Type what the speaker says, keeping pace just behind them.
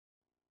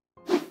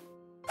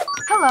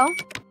Hello,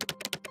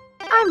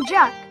 I'm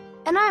Jack,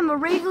 and I'm a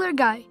regular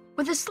guy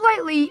with a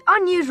slightly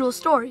unusual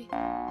story. There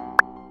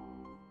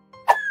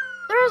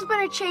has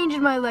been a change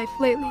in my life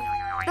lately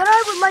that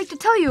I would like to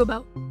tell you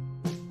about.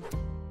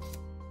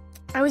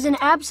 I was an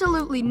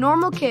absolutely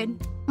normal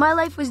kid. My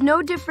life was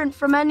no different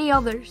from any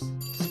others.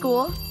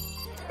 School,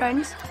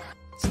 friends,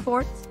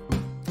 sports,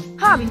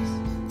 hobbies.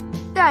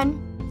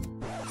 Then,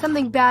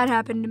 something bad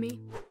happened to me,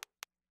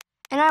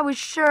 and I was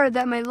sure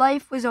that my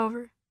life was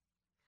over.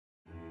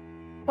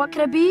 What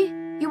could it be,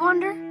 you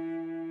wonder?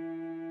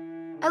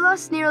 I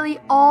lost nearly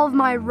all of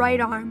my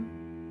right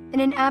arm in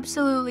an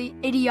absolutely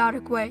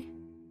idiotic way.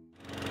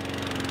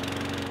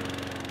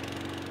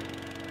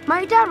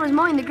 My dad was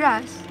mowing the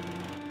grass.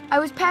 I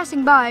was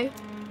passing by,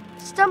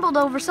 stumbled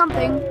over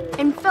something,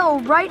 and fell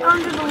right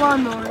under the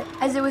lawnmower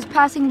as it was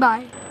passing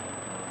by.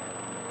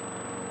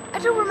 I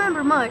don't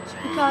remember much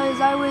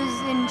because I was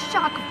in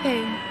shock of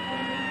pain.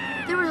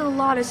 There was a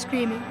lot of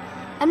screaming.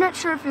 I'm not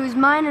sure if it was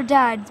mine or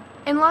Dad's,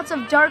 and lots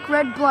of dark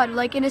red blood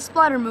like in a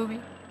splatter movie.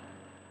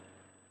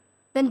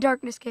 Then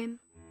darkness came.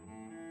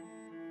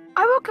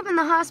 I woke up in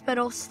the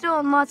hospital, still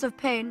in lots of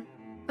pain,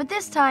 but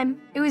this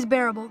time it was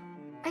bearable.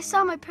 I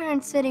saw my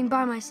parents sitting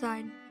by my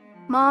side,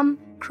 Mom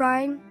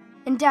crying,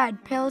 and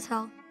Dad pale as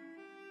hell.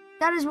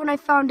 That is when I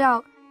found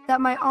out that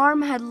my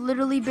arm had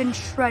literally been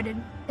shredded,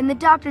 and the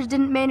doctors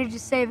didn't manage to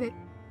save it.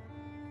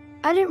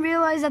 I didn't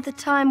realize at the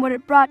time what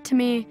it brought to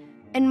me,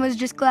 and was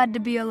just glad to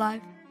be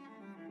alive.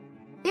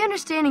 The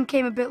understanding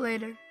came a bit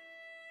later.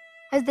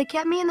 As they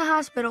kept me in the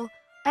hospital,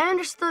 I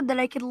understood that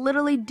I could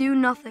literally do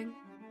nothing.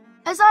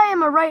 As I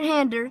am a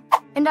right-hander,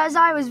 and as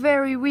I was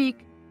very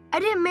weak,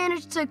 I didn't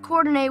manage to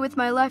coordinate with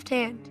my left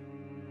hand.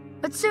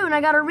 But soon I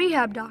got a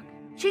rehab doc.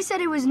 She said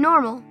it was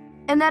normal,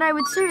 and that I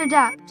would soon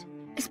adapt,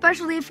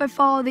 especially if I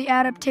followed the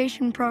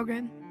adaptation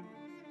program.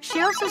 She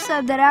also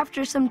said that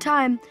after some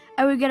time,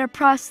 I would get a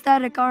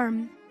prosthetic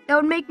arm that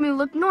would make me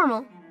look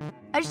normal.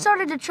 I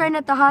started to train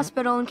at the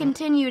hospital and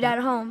continued at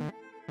home.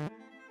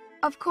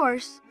 Of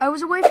course, I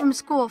was away from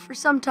school for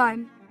some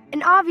time,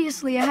 and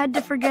obviously I had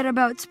to forget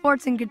about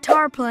sports and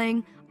guitar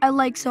playing I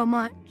like so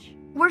much.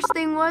 Worst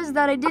thing was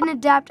that I didn't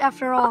adapt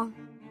after all.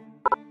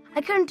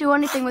 I couldn't do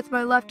anything with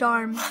my left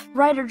arm,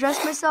 write or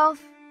dress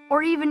myself,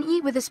 or even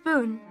eat with a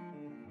spoon.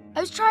 I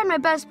was trying my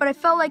best, but I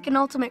felt like an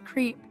ultimate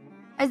creep,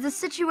 as the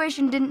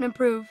situation didn't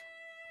improve.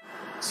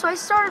 So I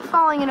started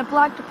falling in a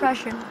black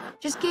depression,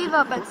 just gave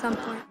up at some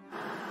point,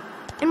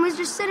 and was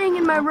just sitting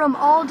in my room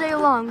all day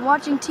long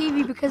watching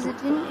TV because it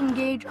didn't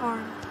engage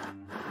arm.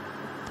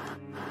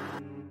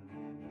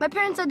 My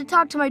parents had to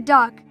talk to my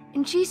doc,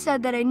 and she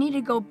said that I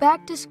needed to go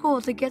back to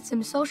school to get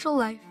some social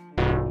life.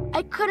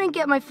 I couldn't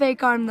get my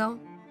fake arm though.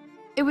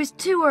 It was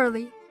too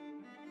early.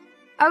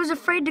 I was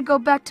afraid to go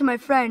back to my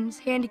friends,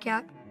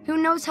 handicapped. Who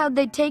knows how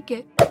they'd take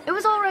it? It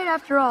was all right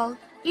after all,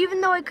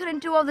 even though I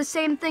couldn't do all the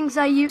same things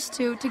I used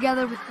to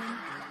together with them.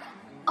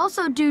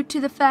 Also due to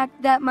the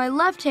fact that my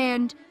left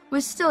hand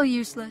was still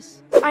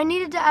useless. I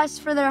needed to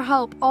ask for their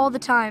help all the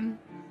time.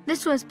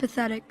 This was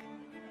pathetic.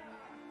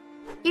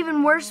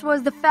 Even worse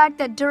was the fact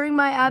that during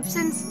my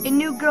absence, a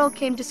new girl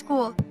came to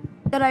school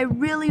that I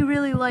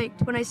really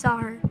liked when I saw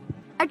her.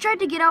 I tried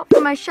to get out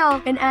from my shell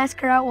and ask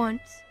her out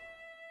once.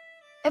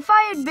 If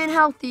I had been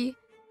healthy,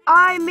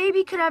 I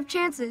maybe could have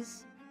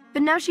chances.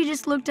 But now she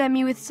just looked at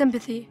me with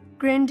sympathy,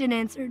 grinned and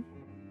answered,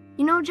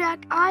 "You know,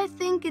 Jack, I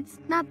think it's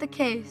not the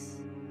case."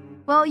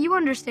 Well, you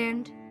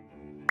understand.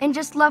 And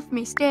just left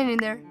me standing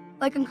there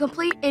like a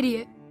complete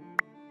idiot.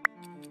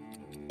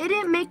 It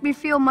didn't make me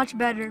feel much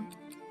better.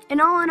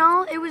 And all in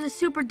all, it was a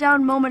super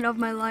down moment of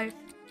my life.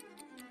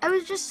 I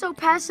was just so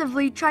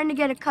passively trying to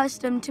get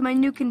accustomed to my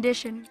new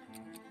condition.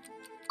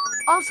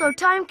 Also,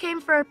 time came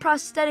for a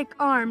prosthetic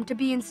arm to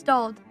be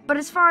installed, but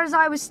as far as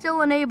I was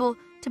still unable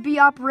to be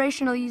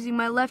operational using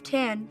my left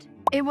hand,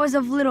 it was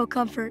of little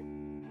comfort.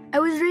 I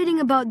was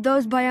reading about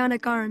those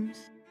bionic arms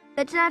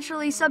that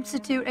naturally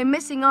substitute a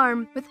missing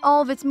arm with all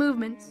of its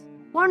movements.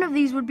 One of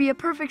these would be a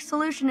perfect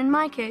solution in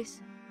my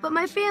case, but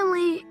my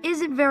family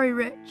isn't very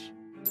rich,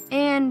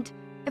 and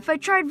if I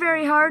tried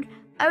very hard,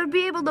 I would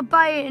be able to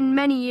buy it in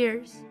many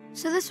years.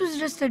 So this was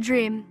just a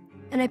dream,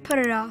 and I put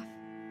it off.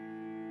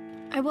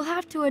 I will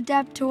have to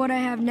adapt to what I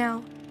have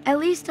now. At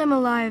least I'm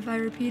alive, I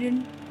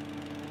repeated.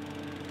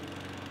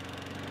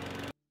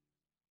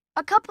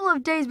 A couple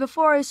of days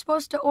before I was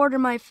supposed to order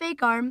my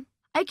fake arm,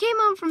 I came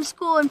home from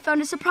school and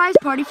found a surprise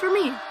party for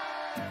me,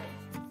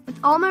 with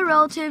all my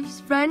relatives,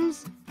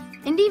 friends,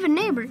 and even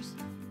neighbors.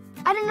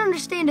 I didn't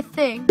understand a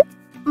thing.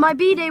 My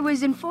B-day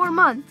was in 4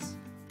 months.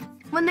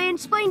 When they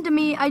explained to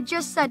me, I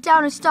just sat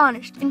down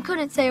astonished and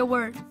couldn't say a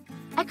word.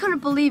 I couldn't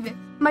believe it.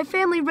 My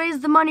family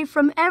raised the money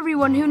from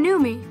everyone who knew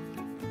me.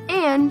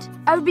 And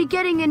I would be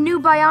getting a new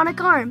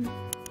bionic arm.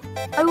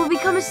 I will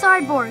become a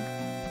cyborg.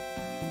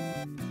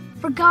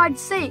 For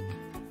God's sake,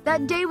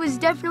 that day was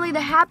definitely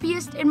the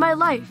happiest in my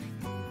life.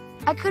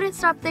 I couldn't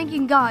stop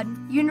thanking God,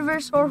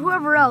 universe, or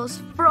whoever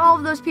else for all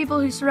of those people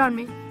who surround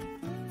me.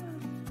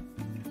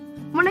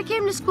 When I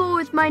came to school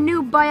with my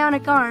new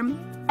bionic arm,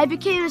 I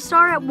became a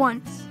star at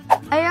once.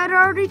 I had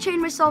already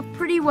trained myself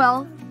pretty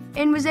well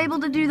and was able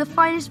to do the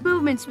finest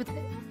movements with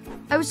it.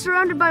 I was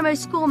surrounded by my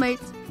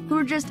schoolmates who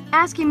were just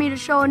asking me to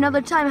show another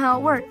time how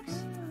it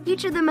works.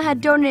 Each of them had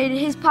donated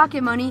his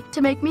pocket money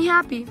to make me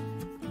happy.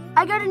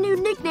 I got a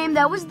new nickname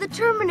that was the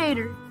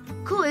Terminator.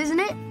 Cool, isn't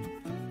it?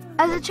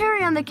 As a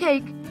cherry on the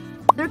cake,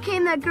 there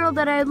came that girl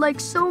that I had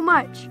liked so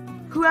much,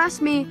 who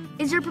asked me,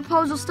 "Is your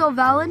proposal still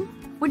valid?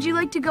 Would you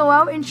like to go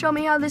out and show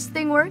me how this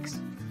thing works?"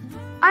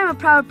 I'm a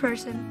proud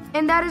person,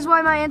 and that is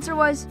why my answer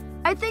was,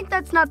 "I think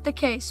that's not the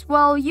case.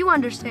 Well, you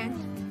understand."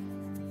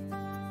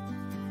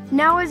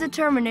 Now as a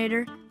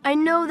Terminator, I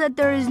know that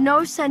there is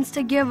no sense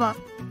to give up,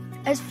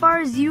 as far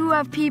as you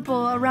have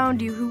people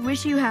around you who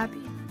wish you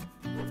happy.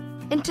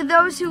 And to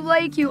those who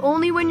like you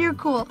only when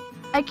you're cool,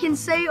 I can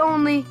say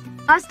only,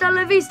 hasta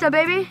la vista,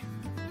 baby.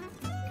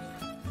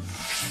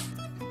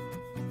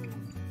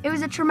 It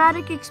was a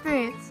traumatic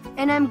experience,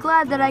 and I'm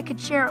glad that I could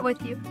share it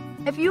with you.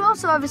 If you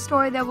also have a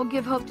story that will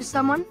give hope to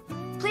someone,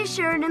 please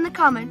share it in the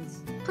comments.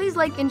 Please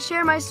like and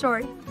share my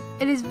story.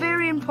 It is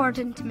very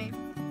important to me.